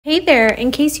Hey there,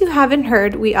 in case you haven't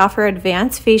heard, we offer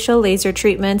advanced facial laser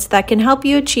treatments that can help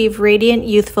you achieve radiant,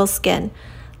 youthful skin.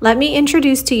 Let me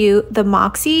introduce to you the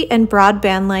MOXI and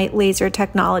Broadband Light laser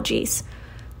technologies.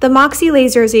 The MOXI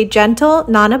laser is a gentle,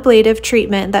 non-ablative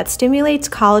treatment that stimulates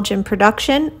collagen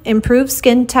production, improves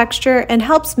skin texture, and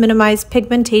helps minimize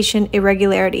pigmentation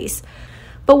irregularities.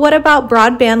 But what about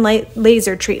Broadband Light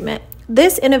laser treatment?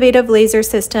 This innovative laser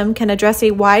system can address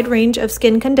a wide range of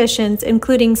skin conditions,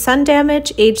 including sun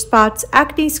damage, age spots,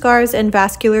 acne scars, and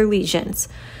vascular lesions.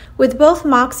 With both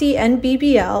MOXI and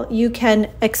BBL, you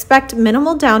can expect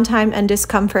minimal downtime and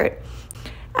discomfort.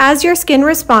 As your skin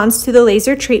responds to the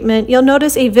laser treatment, you'll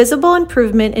notice a visible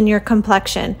improvement in your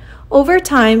complexion. Over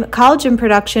time, collagen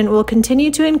production will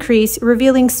continue to increase,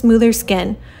 revealing smoother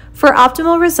skin. For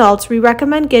optimal results, we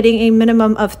recommend getting a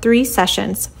minimum of 3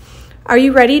 sessions. Are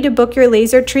you ready to book your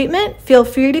laser treatment? Feel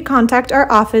free to contact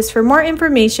our office for more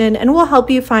information and we'll help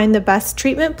you find the best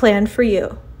treatment plan for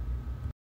you.